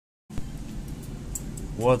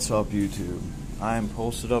What's up, YouTube? I am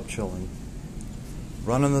posted up chilling,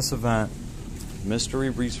 running this event,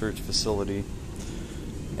 mystery research facility,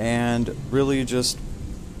 and really just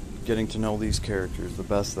getting to know these characters the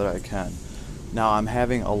best that I can. Now, I'm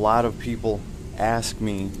having a lot of people ask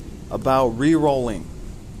me about re-rolling.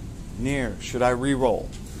 Nier, should I re-roll?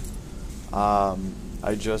 I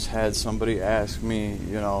just had somebody ask me,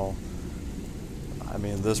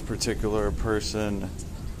 this particular person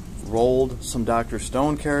rolled some Dr.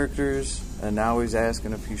 Stone characters, and now he's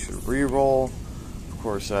asking if he should re-roll. Of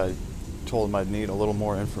course, I told him I'd need a little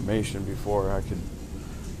more information before I could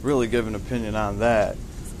really give an opinion on that.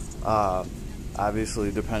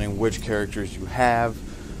 Obviously, depending which characters you have.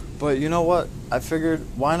 But you know what? I figured,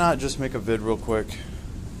 why not just make a vid real quick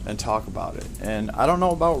and talk about it? And I don't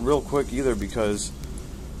know about real quick either, because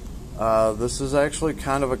this is actually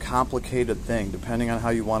kind of a complicated thing, depending on how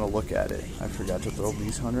you want to look at it. I forgot to throw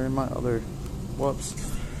Beast Hunter in my other... Whoops.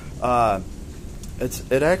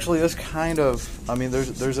 It actually is kind of...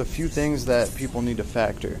 there's a few things that people need to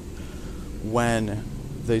factor when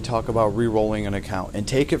they talk about re-rolling an account. And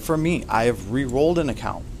take it from me, I have re-rolled an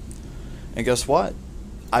account. And guess what?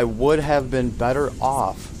 I would have been better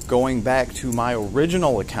off going back to my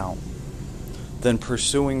original account than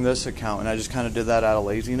pursuing this account, and I just kind of did that out of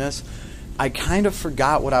laziness. I kind of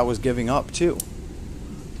forgot what I was giving up too.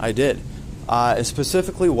 I did.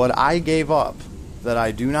 Specifically, what I gave up that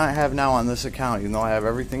I do not have now on this account, even though I have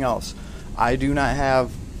everything else. I do not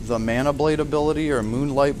have the Mana Blade ability or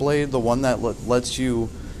Moonlight Blade, the one that lets you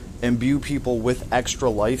imbue people with extra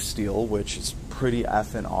lifesteal, which is pretty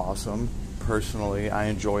effing awesome. Personally, I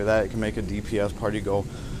enjoy that. It can make a DPS party go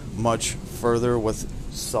much further with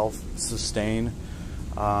self-sustain.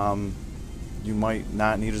 You might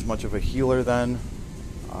not need as much of a healer then,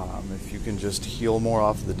 if you can just heal more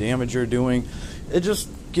off the damage you're doing. It just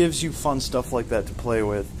gives you fun stuff like that to play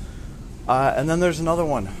with. And then there's another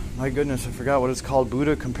one. My goodness, I forgot what it's called.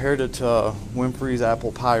 Buddha compared it to Winfrey's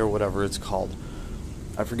apple pie or whatever it's called.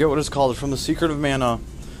 I forget what it's called. It's from the Secret of Mana,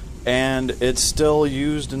 and it's still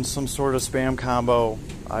used in some sort of spam combo.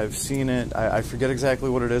 I've seen it. I forget exactly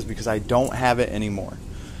what it is because I don't have it anymore.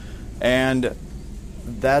 And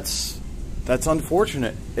that's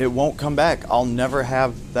unfortunate. It won't come back. I'll never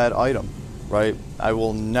have that item, right? I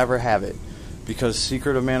will never have it because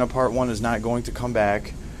Secret of Mana Part 1 is not going to come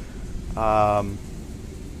back.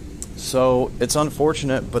 So it's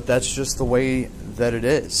unfortunate, but that's just the way that it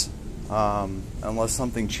is. Unless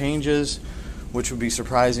something changes, which would be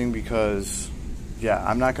surprising because, yeah,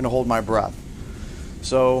 I'm not going to hold my breath.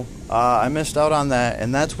 So I missed out on that,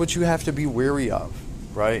 and that's what you have to be wary of,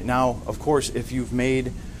 right? Now, of course, if you've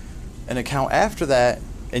made an account after that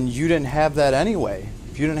and you didn't have that anyway,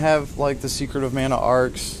 if you didn't have like the Secret of Mana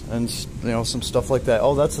arcs and some stuff like that.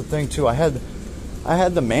 Oh, that's the thing too. I had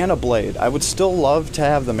the Mana Blade. I would still love to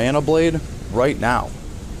have the Mana Blade right now.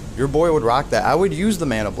 Your boy would rock that. I would use the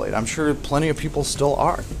Mana Blade. I'm sure plenty of people still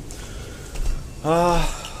are.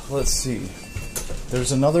 Let's see.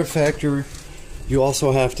 There's another factor you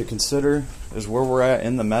also have to consider is where we're at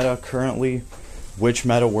in the meta currently, which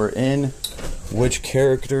meta we're in, which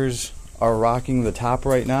characters are rocking the top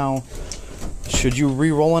right now. Should you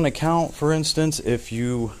re-roll an account, for instance, if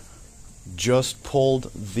you just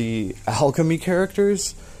pulled the alchemy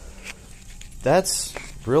characters? That's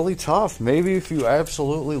really tough. Maybe if you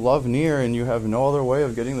absolutely love Nier and you have no other way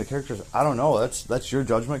of getting the characters, I don't know. That's your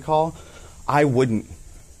judgment call. I wouldn't.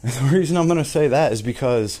 And the reason I'm going to say that is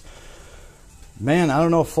because, man, I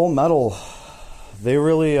don't know, Full Metal, they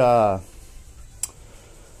really, I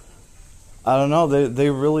don't know, they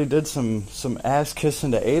really did some ass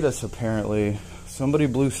kissing to aid us, apparently. Somebody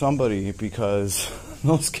blew somebody, because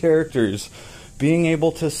those characters, being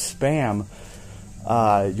able to spam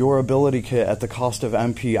your ability kit at the cost of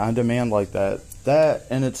MP on demand like that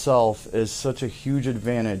in itself is such a huge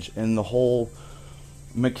advantage in the whole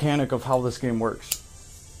mechanic of how this game works.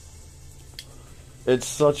 It's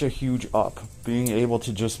such a huge up, being able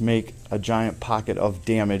to just make a giant pocket of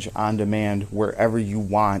damage on demand wherever you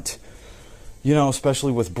want,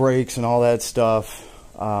 especially with breaks and all that stuff.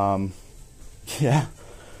 Yeah,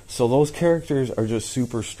 so those characters are just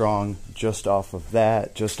super strong just off of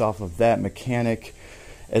that mechanic.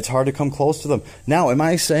 It's hard to come close to them. Now, am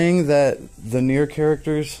I saying that the Nier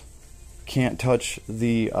characters can't touch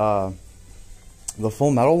the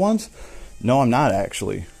Full Metal ones? No, I'm not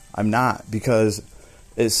actually. I'm not, because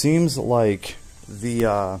it seems like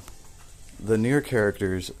the Nier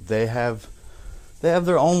characters, they have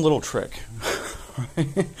their own little trick.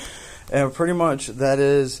 Right? And pretty much that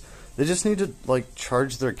is, they just need to like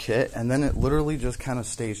charge their kit, and then it literally just kind of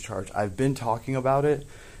stays charged. I've been talking about it,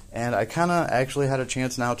 And I kind of actually had a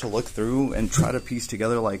chance now to look through and try to piece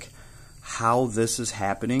together, like, how this is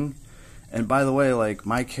happening. And by the way, like,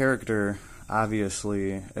 my character,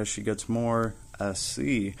 obviously, as she gets more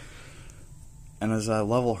SC, and as I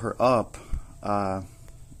level her up,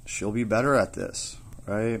 she'll be better at this,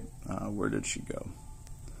 right? Where did she go?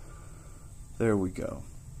 There we go.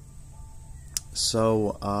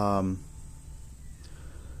 So, what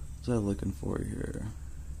was I looking for here?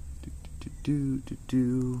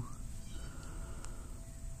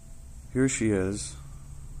 Here she is.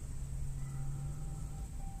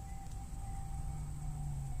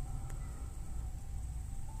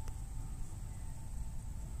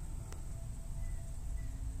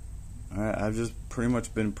 Alright, I've just pretty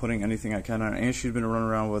much been putting anything I can on, and she's been running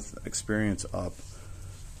around with experience up.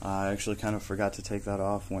 I actually kind of forgot to take that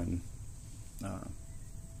off when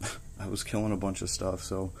I was killing a bunch of stuff,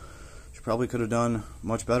 so she probably could have done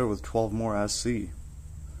much better with 12 more SC.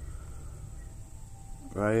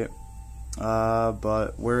 Right?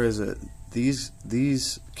 But where is it?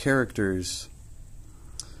 These characters.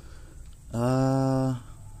 Okay,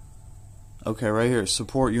 right here.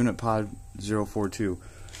 Support Unit Pod 042.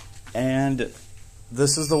 And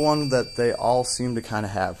this is the one that they all seem to kind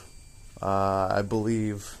of have. I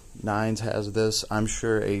believe Nines has this. I'm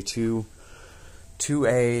sure A2.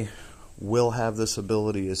 2A will have this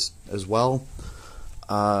ability as well.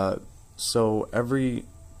 So every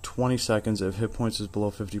 20 seconds, if hit points is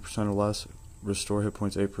below 50% or less, restore hit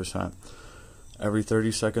points 8%. Every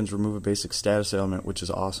 30 seconds, remove a basic status ailment, which is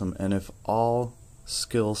awesome. And if all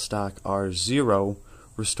skill stock are 0,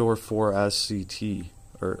 restore 4 SCT,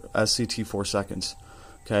 or SCT 4 seconds.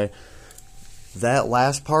 Okay? That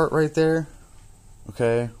last part right there,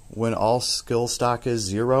 okay, when all skill stock is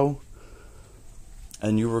 0,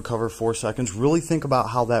 and you recover 4 seconds, really think about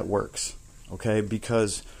how that works, okay?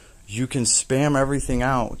 Because you can spam everything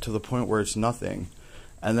out to the point where it's nothing,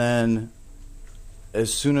 and then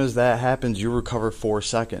as soon as that happens, you recover 4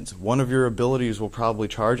 seconds. One of your abilities will probably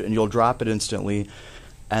charge, and you'll drop it instantly,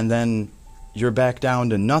 and then you're back down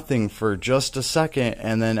to nothing for just a second,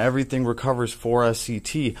 and then everything recovers 4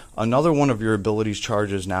 SCT. Another one of your abilities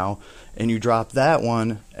charges now, and you drop that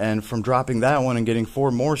one, and from dropping that one and getting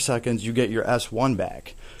 4 more seconds, you get your S1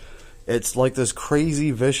 back. It's like this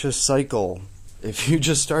crazy vicious cycle. If you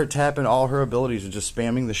just start tapping all her abilities and just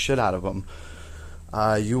spamming the shit out of them,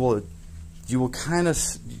 you'll kind of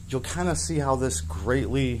see how this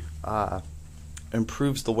greatly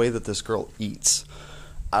improves the way that this girl eats.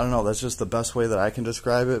 I don't know, that's just the best way that I can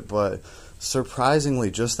describe it, but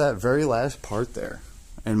surprisingly, just that very last part there,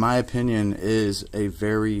 in my opinion, is a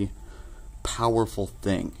very powerful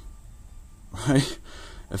thing, right?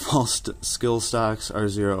 If all skill stocks are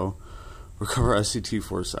 0, recover SCT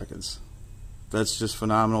 4 seconds. That's just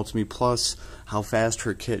phenomenal to me, plus how fast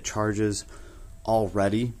her kit charges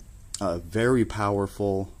already. Very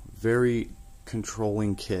powerful, very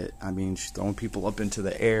controlling kit. I mean, she's throwing people up into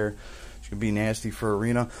the air. Could be nasty for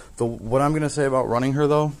arena. What I'm going to say about running her,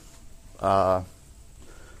 though,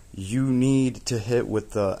 you need to hit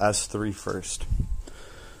with the S3 first.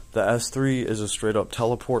 The S3 is a straight up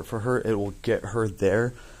teleport for her. It will get her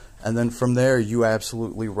there. And then from there, you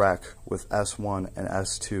absolutely wreck with S1 and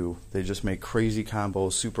S2. They just make crazy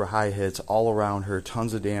combos, super high hits all around her,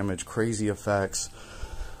 tons of damage, crazy effects.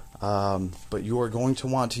 But you are going to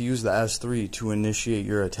want to use the S3 to initiate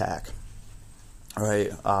your attack. All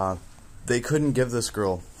right. They couldn't give this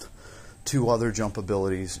girl 2 other jump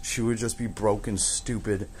abilities. She would just be broken,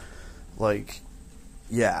 stupid. Like,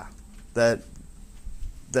 yeah, that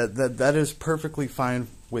is perfectly fine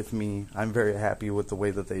with me. I'm very happy with the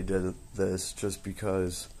way that they did this, just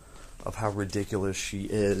because of how ridiculous she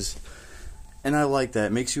is. And I like that.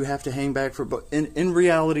 It makes you have to hang back for... But in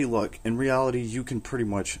reality, look, in reality, you can pretty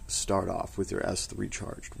much start off with your S3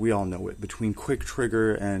 charged. We all know it. Between quick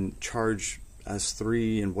trigger and charge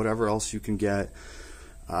S3 and whatever else you can get,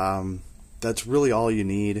 that's really all you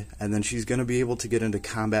need. And then she's going to be able to get into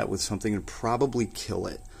combat with something and probably kill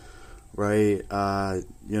it, right?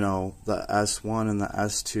 You know, the S1 and the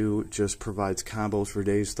S2 just provides combos for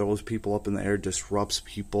days, throws people up in the air, disrupts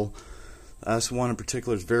people. The S1 in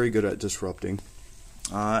particular is very good at disrupting.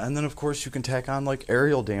 And then of course you can tack on like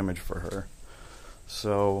aerial damage for her,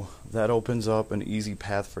 so that opens up an easy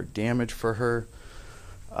path for damage for her.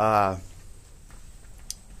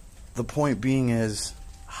 The point being is,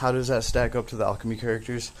 how does that stack up to the alchemy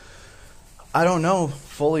characters? I don't know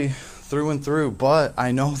fully through and through, but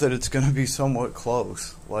I know that it's going to be somewhat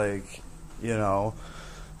close. Like, you know,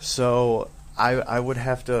 so I would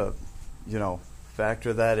have to, you know,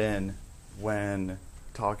 factor that in when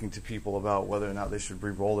talking to people about whether or not they should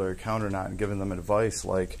re-roll their account or not, and giving them advice.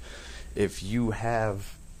 Like, if you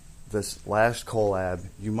have this last collab,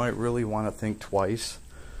 you might really want to think twice.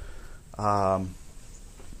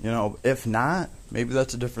 You know, if not, maybe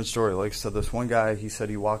that's a different story. Like I said, this one guy, he said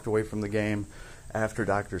he walked away from the game after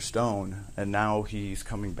Dr. Stone, and now he's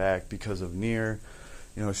coming back because of Nier.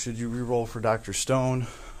 You know, should you re-roll for Dr. Stone?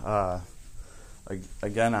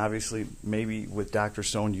 Again, obviously, maybe with Dr.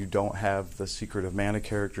 Stone you don't have the Secret of Mana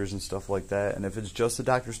characters and stuff like that. And if it's just the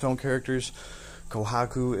Dr. Stone characters,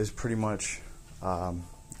 Kohaku is pretty much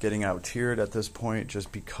getting out-tiered at this point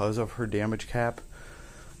just because of her damage cap.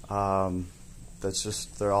 That's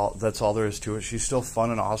all there is to it. She's still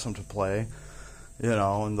fun and awesome to play, you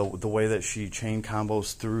know, and the way that she chain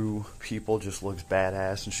combos through people just looks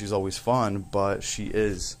badass, and she's always fun, but she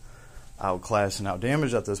is outclassed and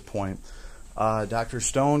outdamaged at this point. Dr.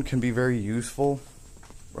 Stone can be very useful,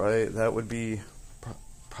 right? That would be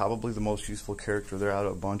probably the most useful character there out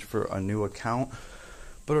of a bunch for a new account,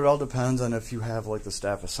 but it all depends on if you have like the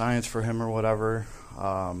Staff of Science for him or whatever.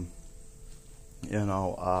 You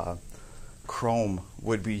know, Chrome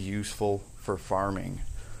would be useful for farming.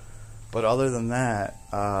 But other than that,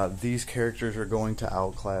 these characters are going to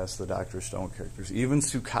outclass the Dr. Stone characters. Even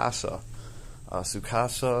Tsukasa.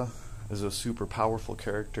 Tsukasa is a super powerful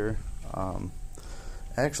character.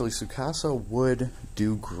 Actually, Tsukasa would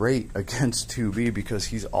do great against 2B because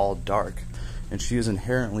he's all dark, and she is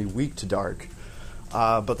inherently weak to dark.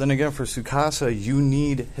 But then again, for Tsukasa, you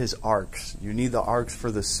need his arcs. You need the arcs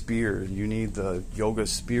for the spear. You need the yoga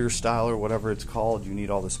spear style or whatever it's called. You need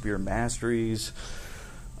all the spear masteries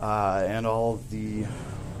and all the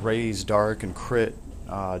raise dark and crit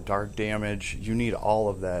dark damage. You need all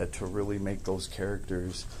of that to really make those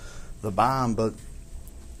characters the bomb. But,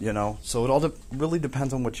 you know, so it all really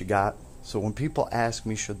depends on what you got. So when people ask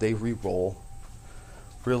me, should they re-roll,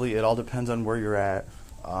 really, it all depends on where you're at.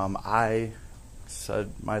 I said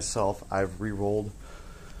myself, I've re-rolled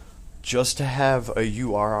just to have a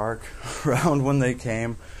UR arc around when they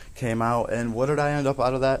came out. And what did I end up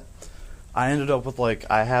out of that? I ended up with, like,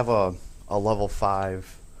 I have a level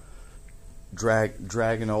 5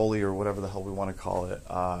 Dragonoli or whatever the hell we want to call it.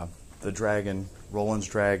 The dragon, Roland's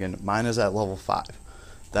dragon. Mine is at level 5.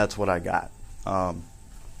 That's what I got. Oh,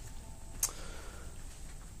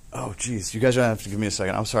 geez. You guys are going to have to give me a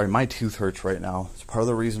second. I'm sorry. My tooth hurts right now. It's part of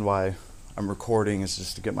the reason why I'm recording, is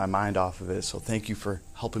just to get my mind off of it. So thank you for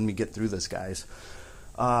helping me get through this, guys.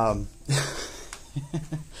 Yeah,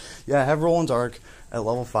 I have Roland's Arc at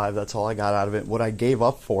level 5. That's all I got out of it. What I gave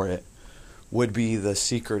up for it would be the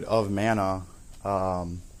Secret of Mana,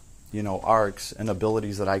 you know, arcs and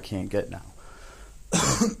abilities that I can't get now.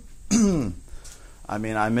 I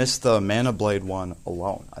mean, I missed the Mana Blade one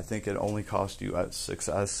alone. I think it only cost you at 6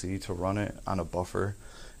 SC to run it on a buffer.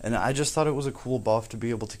 And I just thought it was a cool buff to be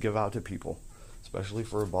able to give out to people, especially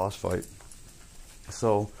for a boss fight.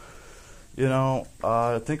 So, you know,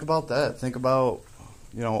 think about that. Think about,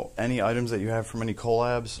 you know, any items that you have from any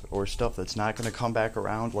collabs or stuff that's not going to come back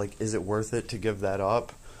around. Like, is it worth it to give that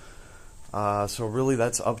up? So really,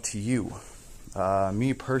 that's up to you.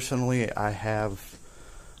 Me personally,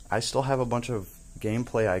 I still have a bunch of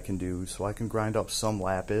gameplay I can do, so I can grind up some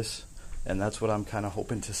Lapis, and that's what I'm kind of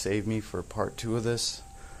hoping to save me for part 2 of this.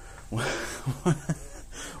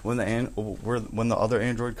 when the other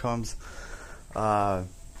Android comes. So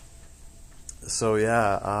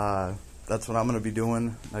yeah, that's what I'm going to be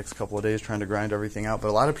doing next couple of days, trying to grind everything out. But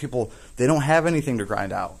a lot of people, they don't have anything to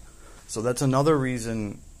grind out. So that's another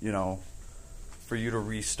reason, you know, for you to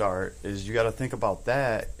restart, is you got to think about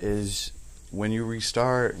that, is when you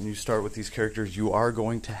restart and you start with these characters, you are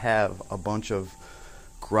going to have a bunch of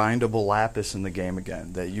grindable Lapis in the game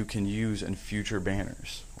again that you can use in future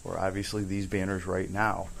banners, or obviously these banners right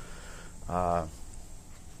now.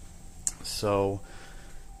 So,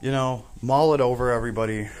 you know, mull it over,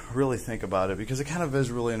 everybody. Really think about it, because it kind of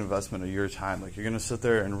is really an investment of your time. Like, you're going to sit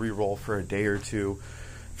there and re-roll for a day or two.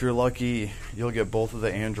 If you're lucky, you'll get both of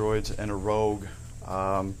the androids and a rogue.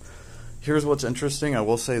 Here's what's interesting. I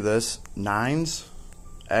will say this. Nines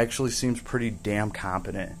actually seems pretty damn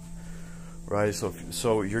competent. Right?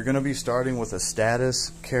 So you're going to be starting with a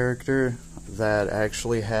status character that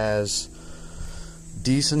actually has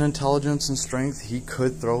decent intelligence and strength. He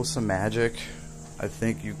could throw some magic. I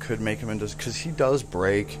think you could make him into, because he does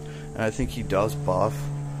break, and I think he does buff.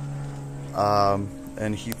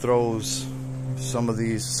 And he throws some of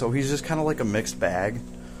these, so he's just kind of like a mixed bag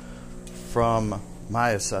from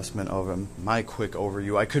my assessment of him, my quick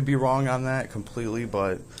overview. I could be wrong on that completely,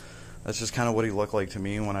 but that's just kind of what he looked like to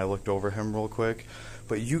me when I looked over him real quick.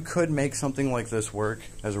 But you could make something like this work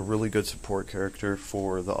as a really good support character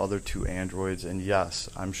for the other two androids. And yes,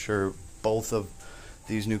 I'm sure both of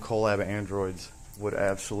these new collab androids would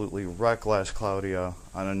absolutely wreck Last Cloudia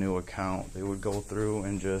on a new account. They would go through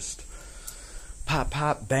and just pop,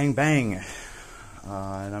 pop, bang, bang.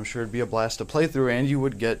 And I'm sure it'd be a blast to play through, and you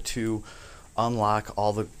would get to unlock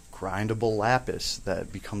all the grindable lapis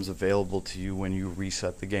that becomes available to you when you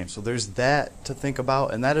reset the game. So there's that to think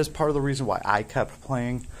about, and that is part of the reason why I kept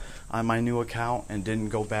playing on my new account and didn't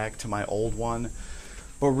go back to my old one.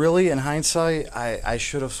 But really, in hindsight, I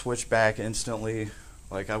should have switched back instantly.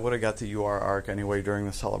 Like, I would have got the UR arc anyway during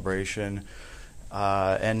the celebration,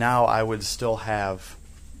 and now I would still have,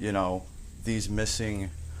 you know, these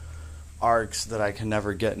missing arcs that I can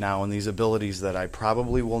never get now, and these abilities that I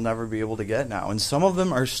probably will never be able to get now. And some of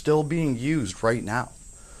them are still being used right now.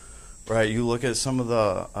 Right? You look at some of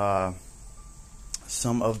the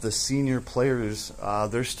senior players,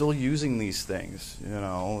 they're still using these things. You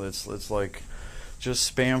know, it's like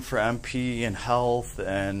just spam for MP and health,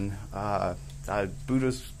 and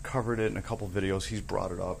Buddha's covered it in a couple videos. He's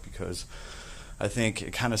brought it up because I think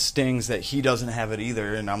it kind of stings that he doesn't have it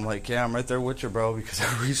either, and I'm like, yeah, I'm right there with you, bro, because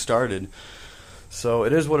I restarted. So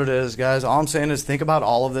it is what it is, guys. All I'm saying is think about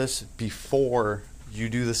all of this before you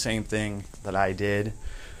do the same thing that I did.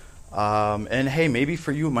 And hey, maybe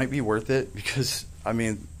for you it might be worth it, because, I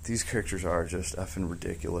mean, these characters are just effing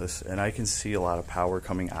ridiculous, and I can see a lot of power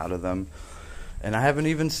coming out of them. And I haven't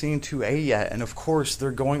even seen 2A yet, and of course they're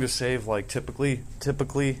going to save, like, typically,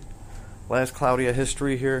 Last Cloudia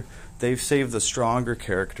history here, they've saved the stronger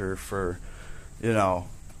character for, you know,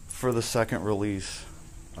 for the second release,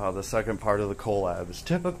 the second part of the collab. It's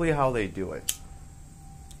typically how they do it.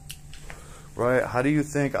 Right? How do you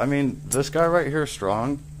think? I mean, this guy right here is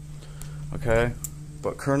strong, okay?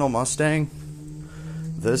 But Colonel Mustang,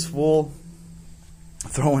 this fool,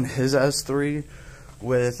 throwing his S3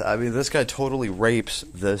 with, I mean, this guy totally rapes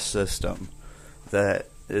this system that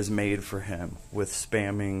is made for him with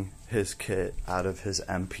spamming his kit out of his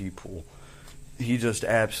MP pool. He just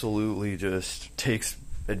absolutely just takes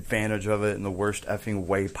advantage of it in the worst effing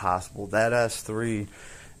way possible. That S3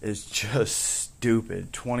 is just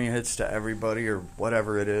stupid. 20 hits to everybody or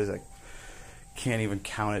whatever it is. I can't even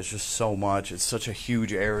count it. It's just so much. It's such a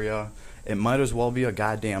huge area. It might as well be a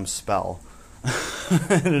goddamn spell.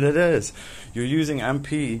 And it is. You're using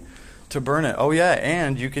MP to burn it. Oh yeah,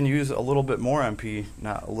 and you can use a little bit more MP.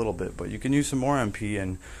 Not a little bit, but you can use some more MP,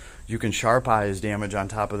 and you can sharp eyes damage on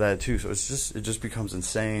top of that too. So it just becomes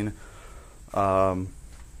insane. Yeah,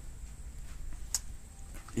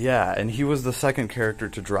 and he was the second character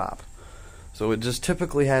to drop. So it just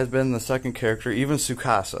typically has been the second character. Even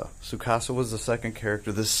Tsukasa. Tsukasa was the second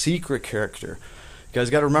character, the secret character. You guys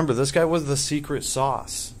got to remember, this guy was the secret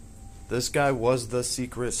sauce. This guy was the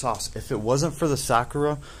secret sauce. If it wasn't for the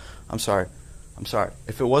Sakura, I'm sorry.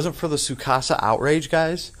 If it wasn't for the Tsukasa outrage,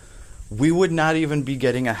 guys, we would not even be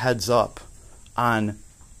getting a heads up on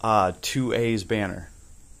 2A's banner.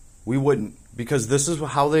 We wouldn't, because this is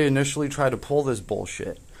how they initially tried to pull this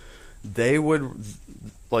bullshit. They would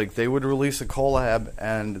release a collab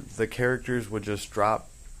and the characters would just drop,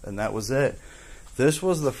 and that was it. This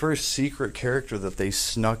was the first secret character that they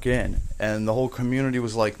snuck in, and the whole community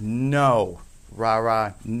was like, no,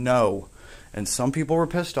 rah-rah, no. And some people were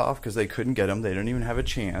pissed off because they couldn't get him. They didn't even have a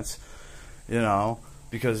chance, you know,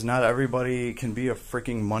 because not everybody can be a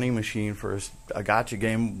freaking money machine for a gacha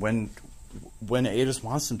game when Aedis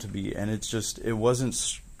wants them to be. And it's just, it wasn't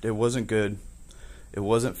good. It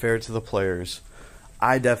wasn't fair to the players.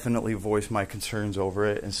 I definitely voiced my concerns over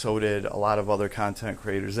it, and so did a lot of other content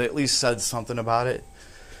creators. They at least said something about it.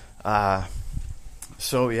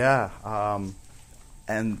 So yeah,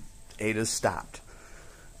 and Aedis stopped.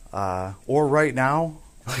 Or right now,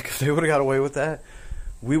 like if they would have got away with that,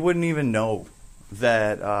 we wouldn't even know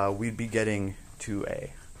that we'd be getting 2A.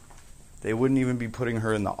 They wouldn't even be putting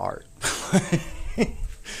her in the art.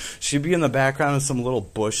 She'd be in the background of some little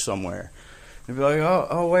bush somewhere. They'd be like,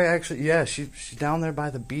 oh wait, actually, yeah, she's down there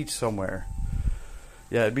by the beach somewhere.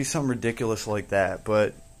 Yeah, it'd be something ridiculous like that.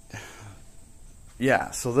 But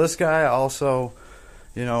yeah, so this guy also,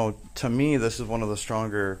 you know, to me, this is one of the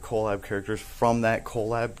stronger collab characters from that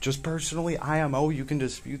collab. Just personally, IMO, you can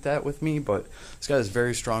dispute that with me, but this guy is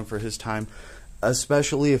very strong for his time,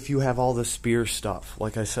 especially if you have all the spear stuff.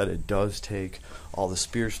 Like I said, it does take all the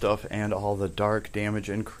spear stuff and all the dark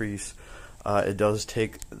damage increase. It does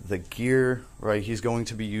take the gear, right? He's going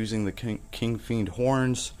to be using the King Fiend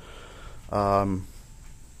horns.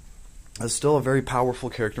 It's still a very powerful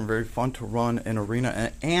character and very fun to run in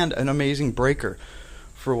arena, and an amazing breaker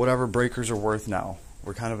for whatever breakers are worth now.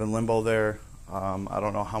 We're kind of in limbo there. I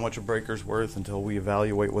don't know how much a breaker's worth until we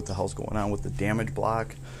evaluate what the hell's going on with the damage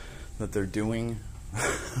block that they're doing.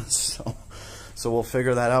 so we'll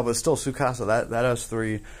figure that out. But still, Tsukasa, that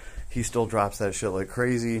S3, he still drops that shit like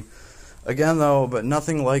crazy. Again, though, but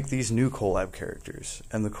nothing like these new collab characters.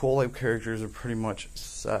 And the collab characters are pretty much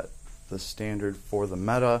set the standard for the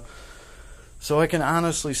meta. So I can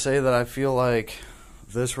honestly say that I feel like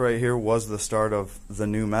this right here was the start of the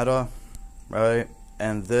new meta, right?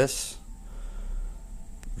 And this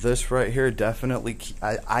right here definitely,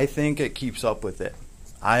 I think it keeps up with it.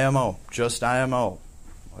 IMO, just IMO.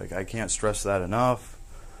 Like, I can't stress that enough.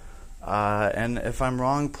 And if I'm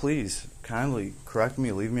wrong, please kindly correct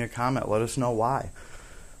me, leave me a comment, let us know why.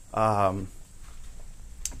 But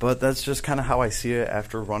that's just kind of how I see it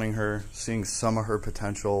after running her, seeing some of her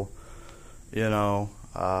potential, you know.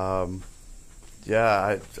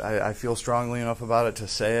 Yeah, I feel strongly enough about it to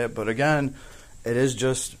say it, but again, it is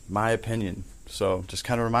just my opinion. So just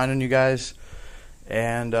kind of reminding you guys,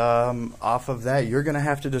 and off of that, you're going to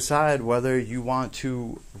have to decide whether you want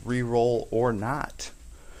to re-roll or not,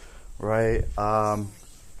 right?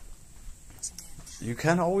 You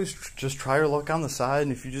can always just try your luck on the side,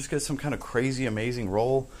 and if you just get some kind of crazy, amazing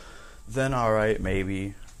roll, then alright,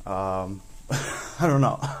 maybe. I don't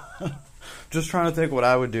know. Just trying to think what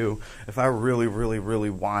I would do if I really, really, really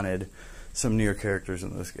wanted some Nier characters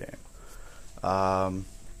in this game.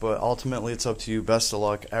 But ultimately, it's up to you. Best of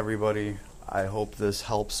luck, everybody. I hope this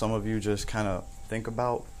helps some of you just kind of think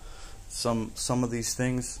about some of these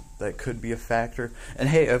things that could be a factor. And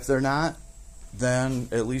hey, if they're not, then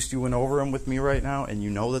at least you went over them with me right now, and you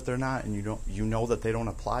know that they're not, and you know that they don't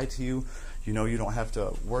apply to you. You know you don't have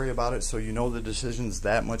to worry about it, so you know the decision's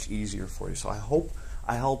that much easier for you. So I hope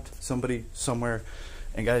I helped somebody somewhere.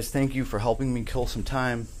 And guys, thank you for helping me kill some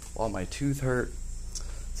time while my tooth hurt.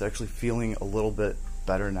 It's actually feeling a little bit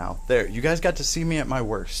better now. There, you guys got to see me at my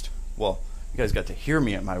worst. Well, you guys got to hear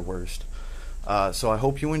me at my worst. So I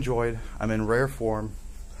hope you enjoyed. I'm in rare form.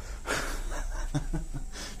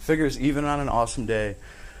 Figures even on an awesome day,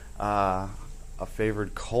 a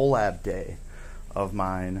favored collab day of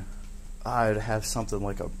mine, I'd have something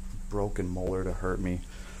like a broken molar to hurt me.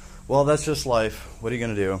 Well, that's just life. What are you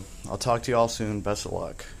going to do? I'll talk to you all soon. Best of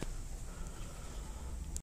luck.